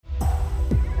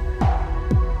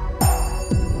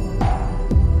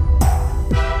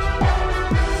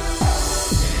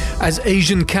As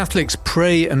Asian Catholics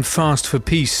pray and fast for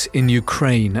peace in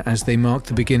Ukraine as they mark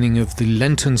the beginning of the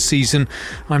Lenten season,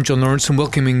 I'm John Lawrence and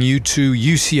welcoming you to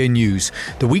UCA News,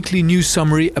 the weekly news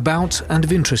summary about and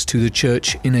of interest to the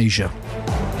Church in Asia.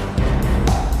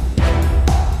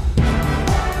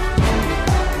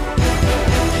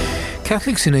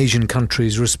 Catholics in Asian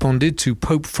countries responded to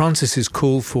Pope Francis's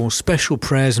call for special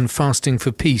prayers and fasting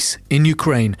for peace in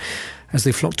Ukraine as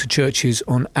they flocked to churches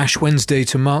on Ash Wednesday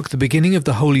to mark the beginning of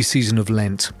the holy season of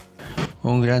Lent.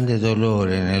 Un grande dolore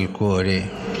nel cuore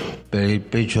per il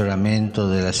peggioramento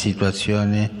della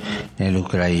situazione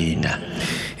nell'Ucraina.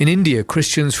 In India,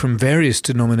 Christians from various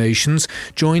denominations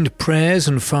joined prayers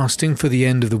and fasting for the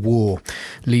end of the war.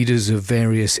 Leaders of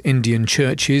various Indian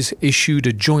churches issued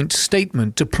a joint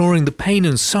statement deploring the pain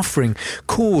and suffering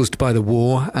caused by the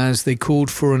war as they called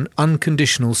for an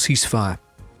unconditional ceasefire.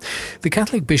 The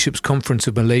Catholic Bishops' Conference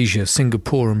of Malaysia,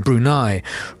 Singapore and Brunei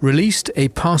released a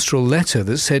pastoral letter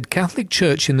that said Catholic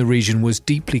Church in the region was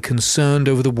deeply concerned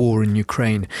over the war in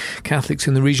Ukraine. Catholics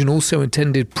in the region also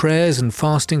intended prayers and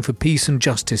fasting for peace and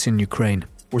justice in Ukraine.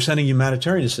 We're sending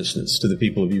humanitarian assistance to the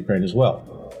people of Ukraine as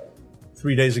well.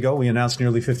 3 days ago, we announced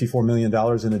nearly $54 million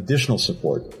in additional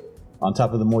support, on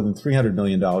top of the more than $300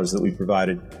 million that we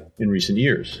provided in recent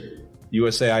years.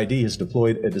 USAID has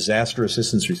deployed a disaster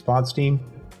assistance response team.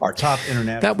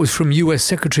 That was from US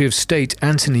Secretary of State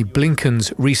Antony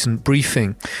Blinken's recent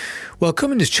briefing. While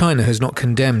Communist China has not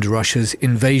condemned Russia's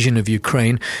invasion of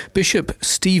Ukraine, Bishop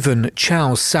Stephen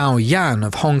Chow Sao Yan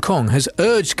of Hong Kong has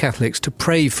urged Catholics to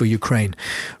pray for Ukraine.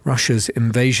 Russia's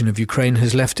invasion of Ukraine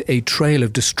has left a trail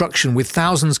of destruction with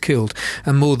thousands killed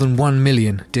and more than 1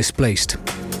 million displaced.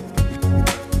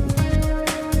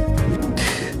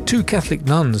 2 Catholic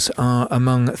nuns are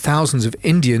among thousands of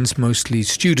Indians, mostly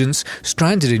students,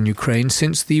 stranded in Ukraine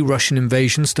since the Russian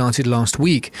invasion started last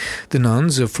week. The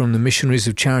nuns are from the Missionaries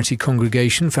of Charity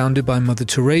congregation founded by Mother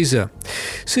Teresa.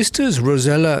 Sisters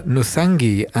Rosella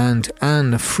Nuthangi and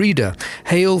Anne Frida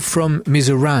hail from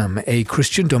Mizoram, a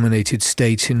Christian-dominated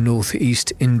state in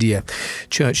northeast India.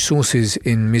 Church sources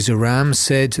in Mizoram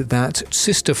said that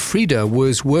Sister Frida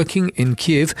was working in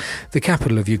Kiev, the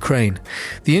capital of Ukraine.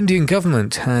 The Indian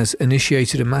government has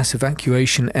initiated a mass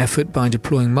evacuation effort by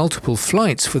deploying multiple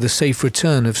flights for the safe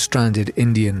return of stranded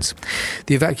Indians.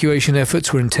 The evacuation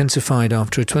efforts were intensified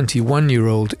after a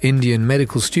 21-year-old Indian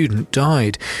medical student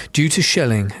died due to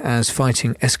shelling as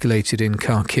fighting escalated in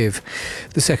Kharkiv,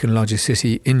 the second largest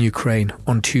city in Ukraine,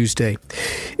 on Tuesday.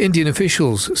 Indian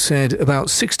officials said about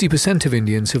 60% of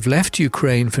Indians have left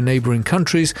Ukraine for neighbouring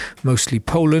countries, mostly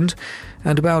Poland,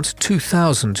 and about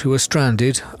 2,000 who are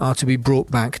stranded are to be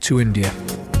brought back to India.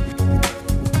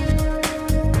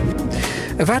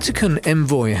 A Vatican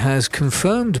envoy has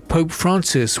confirmed Pope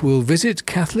Francis will visit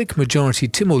Catholic-majority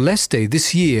Timor-Leste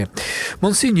this year.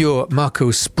 Monsignor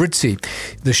Marco Sprizzi,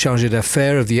 the chargé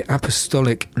d'affaires of the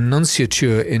Apostolic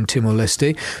Nunciature in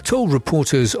Timor-Leste, told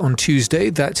reporters on Tuesday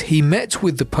that he met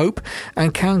with the Pope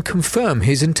and can confirm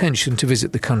his intention to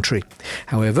visit the country.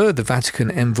 However, the Vatican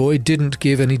envoy didn't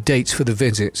give any dates for the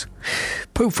visit.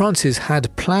 Pope Francis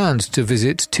had planned to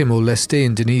visit Timor-Leste,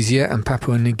 Indonesia and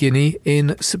Papua New Guinea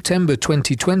in September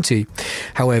 2020.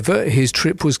 However, his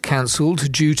trip was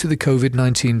cancelled due to the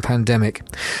COVID-19 pandemic.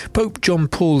 Pope John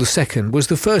Paul II was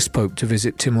the first pope to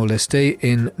visit Timor-Leste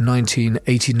in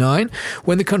 1989,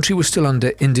 when the country was still under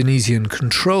Indonesian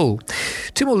control.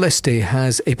 Timor-Leste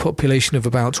has a population of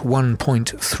about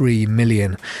 1.3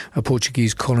 million. A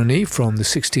Portuguese colony from the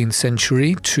 16th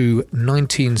century to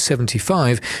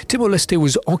 1975, Timor-Leste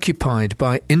was occupied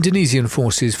by Indonesian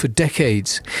forces for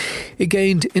decades. It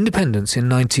gained independence in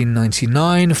 1999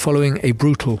 following a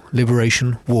brutal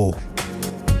liberation war.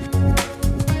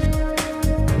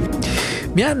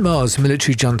 Myanmar's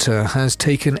military junta has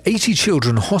taken 80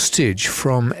 children hostage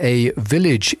from a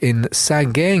village in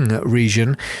Sagaing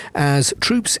region as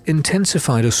troops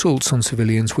intensified assaults on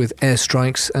civilians with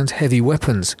airstrikes and heavy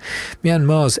weapons.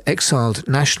 Myanmar's exiled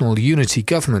National Unity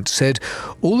government said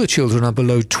all the children are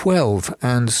below 12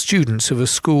 and students of a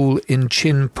school in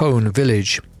Chinpon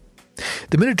village.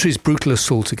 The military's brutal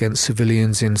assault against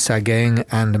civilians in Sagaing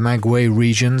and Magway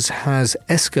regions has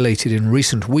escalated in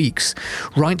recent weeks.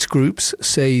 Rights groups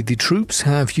say the troops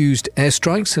have used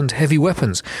airstrikes and heavy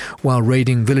weapons while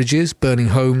raiding villages, burning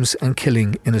homes and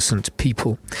killing innocent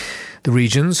people. The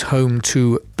regions, home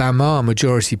to Bamar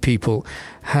majority people,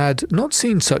 had not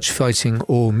seen such fighting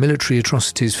or military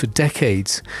atrocities for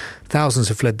decades. Thousands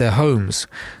have fled their homes.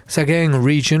 Sagaing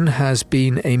region has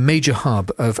been a major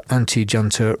hub of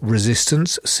anti-junta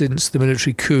resistance since the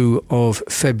military coup of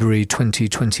February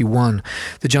 2021.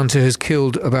 The junta has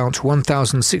killed about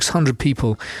 1,600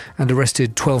 people and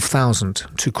arrested 12,000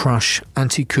 to crush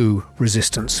anti-coup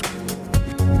resistance.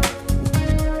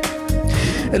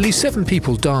 At least 7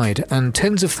 people died and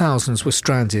tens of thousands were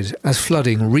stranded as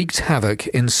flooding wreaked havoc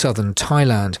in southern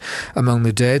Thailand. Among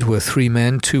the dead were 3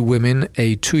 men, 2 women,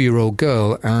 a 2-year-old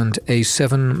girl and a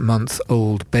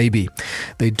 7-month-old baby.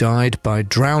 They died by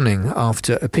drowning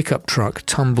after a pickup truck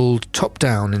tumbled top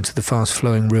down into the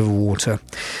fast-flowing river water.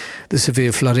 The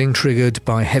severe flooding triggered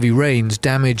by heavy rains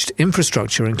damaged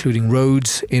infrastructure, including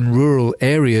roads in rural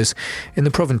areas in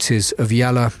the provinces of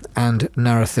Yala and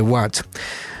Narathiwat.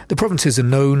 The provinces are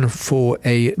known for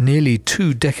a nearly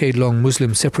 2-decade-long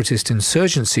Muslim separatist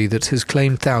insurgency that has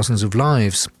claimed thousands of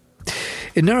lives.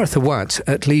 In Narathiwat,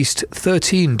 at least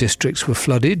 13 districts were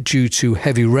flooded due to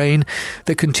heavy rain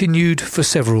that continued for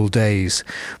several days.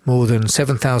 More than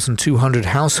 7,200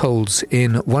 households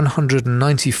in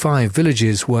 195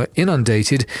 villages were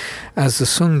inundated as the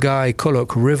Sungai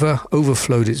Kolok River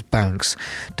overflowed its banks,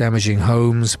 damaging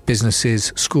homes,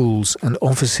 businesses, schools and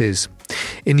offices.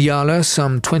 In Yala,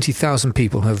 some 20,000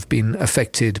 people have been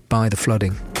affected by the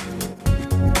flooding.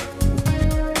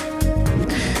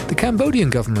 The Cambodian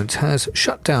government has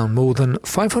shut down more than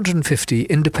 550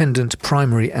 independent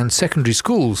primary and secondary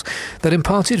schools that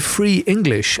imparted free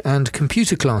English and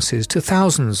computer classes to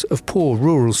thousands of poor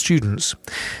rural students.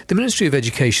 The Ministry of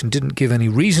Education didn't give any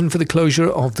reason for the closure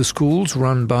of the schools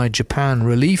run by Japan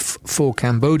Relief for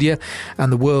Cambodia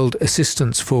and the World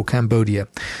Assistance for Cambodia.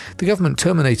 The government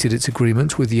terminated its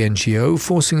agreement with the NGO,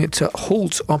 forcing it to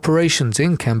halt operations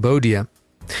in Cambodia.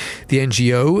 The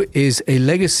NGO is a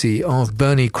legacy of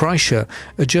Bernie Kreischer,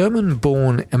 a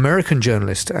German-born American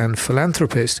journalist and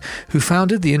philanthropist who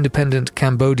founded the independent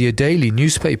Cambodia Daily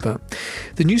newspaper.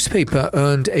 The newspaper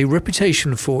earned a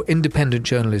reputation for independent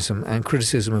journalism and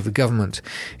criticism of the government.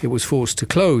 It was forced to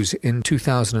close in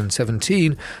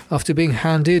 2017 after being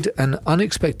handed an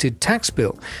unexpected tax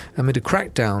bill amid a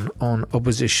crackdown on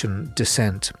opposition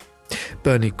dissent.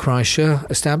 Bernie Kreischer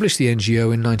established the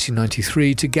NGO in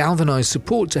 1993 to galvanize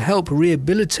support to help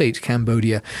rehabilitate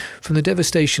Cambodia from the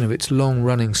devastation of its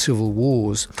long-running civil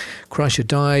wars. Kreischer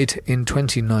died in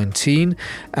 2019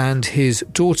 and his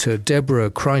daughter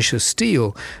Deborah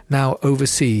Kreischer-Steele now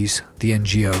oversees the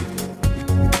NGO.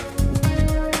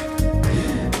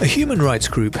 A human rights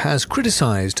group has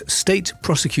criticized state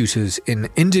prosecutors in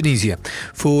Indonesia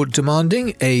for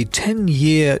demanding a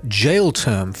 10-year jail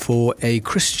term for a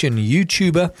Christian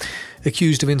YouTuber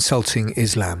accused of insulting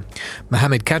Islam.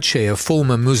 Mohammed Kache, a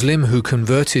former Muslim who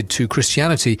converted to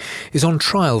Christianity, is on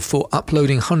trial for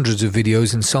uploading hundreds of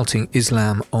videos insulting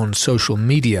Islam on social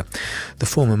media. The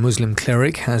former Muslim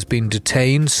cleric has been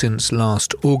detained since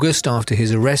last August after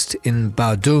his arrest in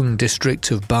Badung district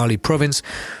of Bali province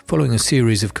following a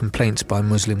series of complaints by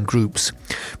Muslim groups.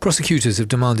 Prosecutors have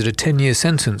demanded a 10-year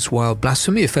sentence, while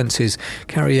blasphemy offences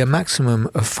carry a maximum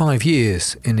of 5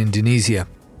 years in Indonesia.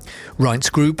 Rights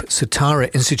group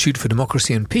Setara Institute for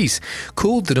Democracy and Peace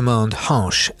called the demand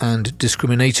harsh and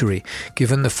discriminatory,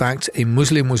 given the fact a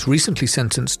Muslim was recently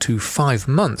sentenced to 5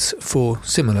 months for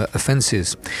similar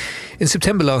offences. In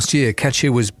September last year, Kache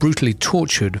was brutally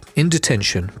tortured in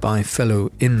detention by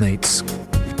fellow inmates.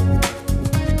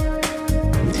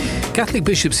 Catholic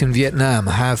bishops in Vietnam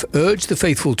have urged the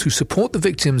faithful to support the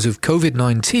victims of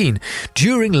COVID-19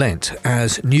 during Lent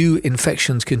as new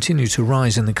infections continue to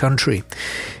rise in the country.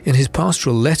 In his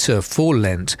pastoral letter for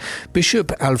Lent,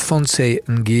 Bishop Alphonse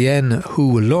Nguyen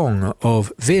Hu Long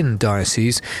of Vinh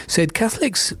Diocese said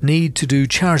Catholics need to do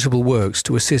charitable works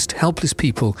to assist helpless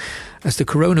people as the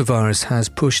coronavirus has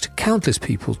pushed countless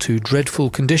people to dreadful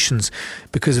conditions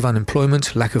because of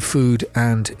unemployment, lack of food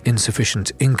and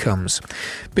insufficient incomes.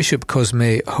 Bishop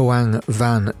Cosme Hoang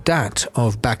Van Dat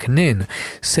of Bac Ninh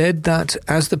said that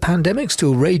as the pandemic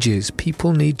still rages,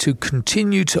 people need to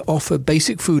continue to offer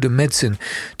basic food and medicine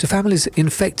to families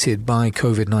infected by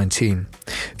COVID-19.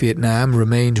 Vietnam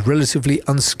remained relatively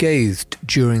unscathed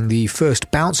during the first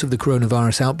bouts of the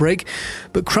coronavirus outbreak,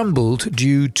 but crumbled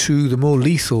due to the more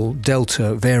lethal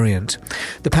Delta variant.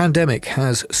 The pandemic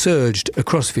has surged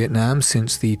across Vietnam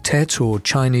since the Tet or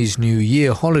Chinese New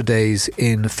Year holidays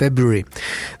in February.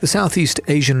 The Southeast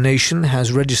Asian nation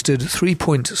has registered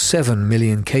 3.7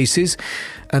 million cases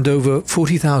and over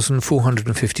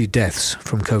 40,450 deaths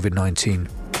from COVID-19.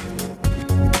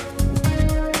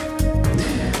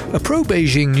 A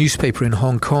pro-Beijing newspaper in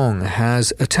Hong Kong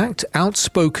has attacked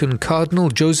outspoken Cardinal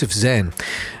Joseph Zen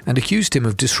and accused him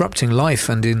of disrupting life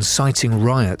and inciting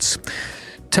riots.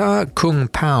 Ta Kung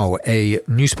Pao, a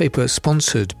newspaper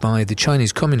sponsored by the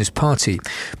Chinese Communist Party,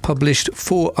 published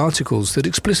 4 articles that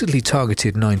explicitly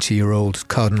targeted 90-year-old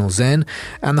Cardinal Zen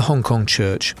and the Hong Kong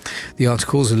Church. The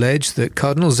articles alleged that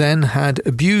Cardinal Zen had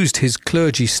abused his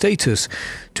clergy status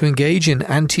to engage in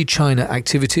anti-China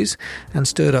activities and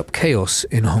stirred up chaos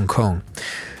in Hong Kong.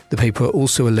 The paper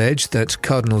also alleged that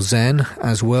Cardinal Zen,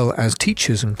 as well as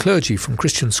teachers and clergy from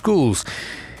Christian schools,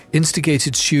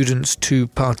 instigated students to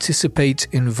participate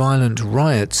in violent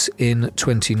riots in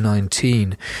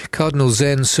 2019. Cardinal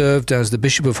Zen served as the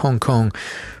Bishop of Hong Kong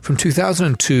from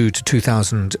 2002 to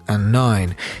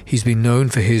 2009. He's been known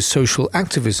for his social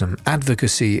activism,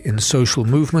 advocacy in social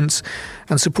movements,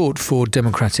 and support for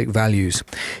democratic values.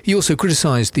 He also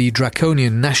criticized the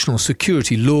draconian national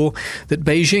security law that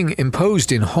Beijing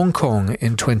imposed in Hong Kong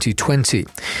in 2020.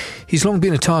 He's long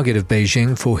been a target of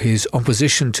Beijing for his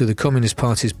opposition to the Communist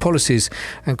Party's policies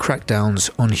and crackdowns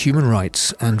on human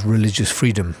rights and religious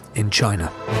freedom in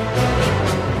China.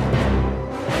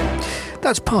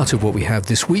 That's part of what we have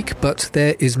this week, but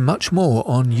there is much more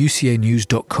on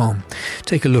ucanews.com.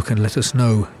 Take a look and let us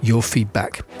know your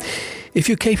feedback. If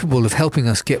you're capable of helping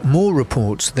us get more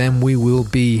reports, then we will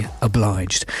be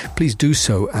obliged. Please do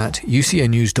so at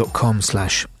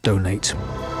ucanews.com/donate.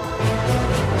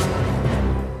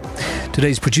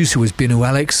 Today's producer was Binu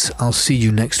Alex. I'll see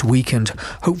you next week, and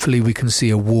hopefully we can see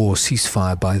a war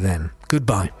ceasefire by then.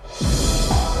 Goodbye.